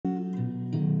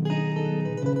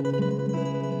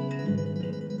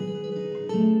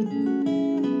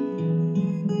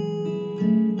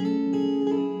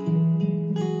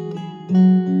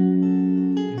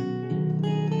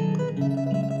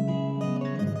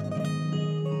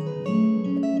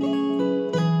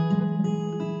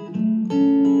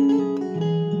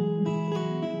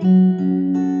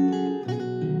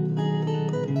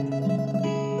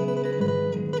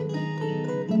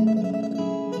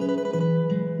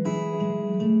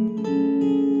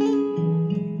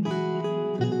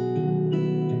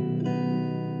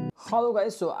Hello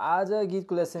guys, so आज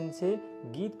गीतको lesson चाहिँ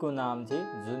गीतको नाम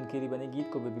चाहिँ जुनकेरी भने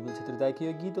गीतको विपुल छेत्री दाइको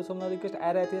यो गीत हो। सो मलाई रिक्वेस्ट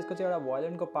आइरहेको थियो यसको चाहिँ एउटा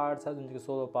भोइलिनको पार्ट छ जुन चाहिँ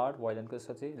सोलो पार्ट भोइलिनको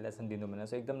यसको चाहिँ लेसन दिनु भनेर।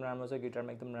 सो एकदम राम्रो छ,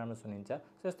 गिटारमा एकदम राम्रो सुनिन्छ।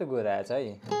 सो यस्तो गइरहेछ है।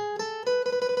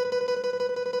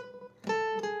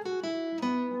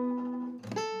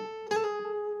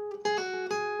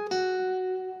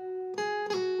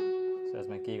 सो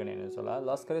यसमा के गर्ने हेर्नुहोस् होला।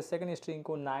 लस्करी सेकेन्ड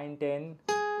स्ट्रिङको 9 10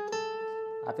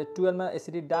 आफ्टर 12 मा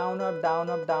यसरी डाउन अप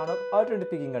अल्टरनेट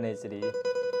पिकिङ गर्ने यसरी।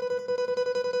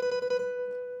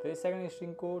 फेरि सेकेन्ड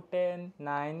स्ट्रिङको 10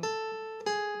 9,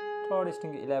 थर्ड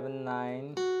स्ट्रिङको 11 9,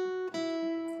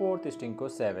 फोर्थ स्ट्रिङको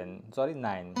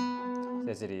 9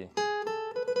 यसरी।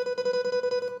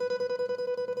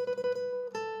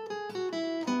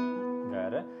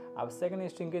 गएर अब सेकेन्ड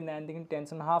स्ट्रिङको 9 देखि 10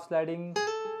 सम्म हाफ स्लाइडिङ,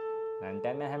 9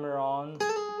 10 मा ह्यामर अन।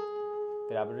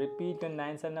 फिर अब रिपिट गर्ने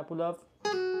 9 7 मा पुल अप,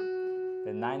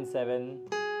 फिर 9 7,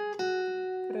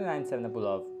 फिर 9 7 पुल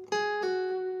अप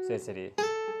यसरी।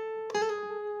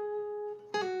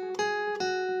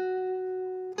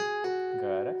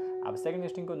 गएर अब सेकेन्ड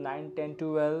स्ट्रिङको 9 10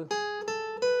 12,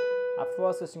 अब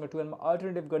फर्स्ट स्ट्रिङको 12 मा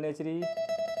अल्टरनेटिभ गर्ने यसरी।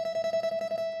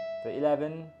 फिर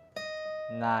 11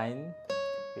 9,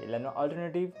 फिर 11 मा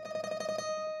अल्टरनेटिभ,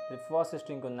 फिर फर्स्ट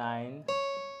स्ट्रिङको 9,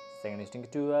 सेकेन्ड स्ट्रिङको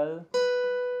 12,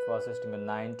 फर्स्ट स्ट्रिङको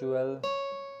 9 12,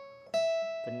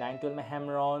 फिर 9 12 में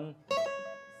हैमर ऑन,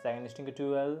 सेकेंड स्ट्रिंग के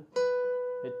 12,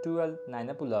 फिर 12 9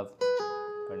 में पुल अप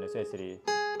करने से यसरी।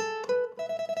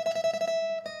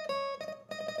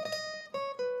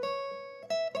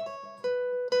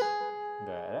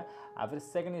 गएर अब फिर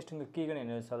सेकेंड स्ट्रिंग के गर्ने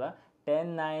हेर्नुहोस् होला। 10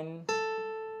 9,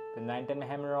 फिर 9 10 में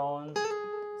हैमर ऑन,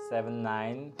 7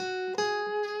 9,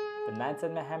 फिर 9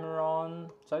 7 में हैमर ऑन,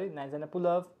 9 7 में पुल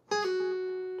अप,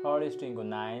 थर्ड स्ट्रिंग को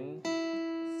 9,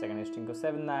 सेकेंड स्ट्रिंग को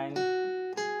 7 9,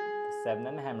 7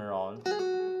 and hammer on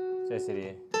so यसरी।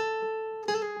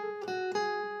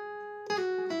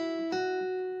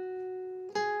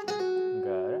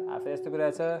 गएर आफै यस्तो कुरा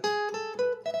छ।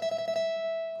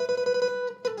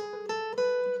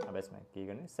 अब यसमा के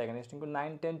गर्ने, सेकेन्ड स्ट्रिङको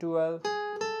 9 10 12,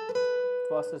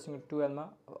 फर्स्ट स्ट्रिङको 12 मा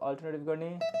अल्टरनेटिभ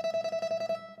गर्ने,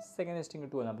 सेकेन्ड स्ट्रिङको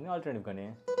 12 मा पनि अल्टरनेटिभ गर्ने।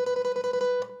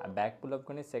 अब ब्याक पुल अप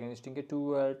गर्ने सेकेन्ड स्ट्रिङको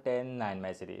 12 10 9 मा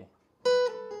यसरी।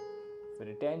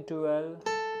 फेरि 10 12,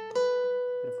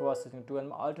 फिर फर्स्ट स्ट्रिङ 12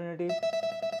 में अल्टरनेटिभ,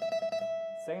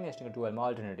 सेकेन्ड स्ट्रिङ 12 में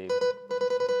अल्टरनेटिभ।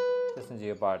 त्यसमा चाहिँ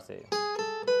यो पार्ट चाहिँ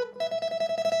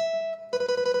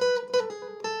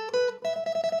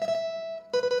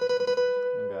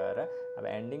गएर अब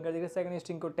एन्डिङ गर्दै सेकेन्ड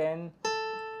स्ट्रिङको 10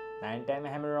 9 10 में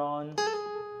हैमर अन,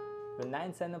 फिर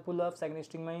 9 7 में पुल अप सेकेन्ड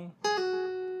स्ट्रिङमै,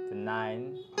 फिर 9,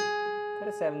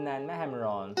 फिर 7 9 में हैमर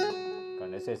अन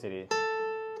गर्ने यसरी।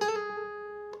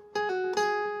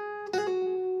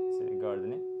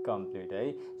 कम्प्लिट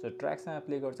है। सो ट्र्याकसँग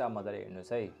प्ले गर्छ, अब मजाले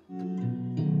हेर्नुहोस् है।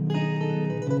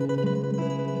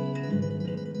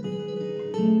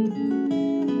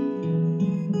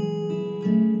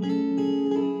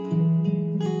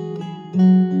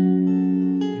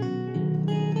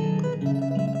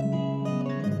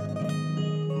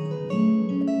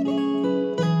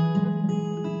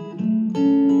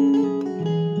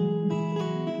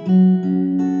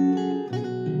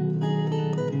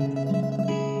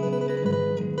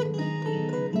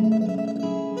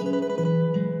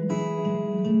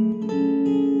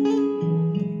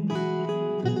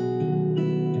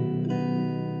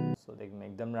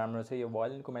 एकदम राम्रो छ यो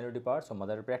भोइलिनको मेलोडी पार्ट। सो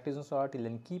मजाले प्र्याक्टिस गर्नुहोस्। Till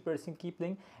then keep practicing, keep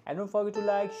playing, and don't forget to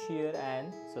like, share and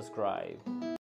subscribe.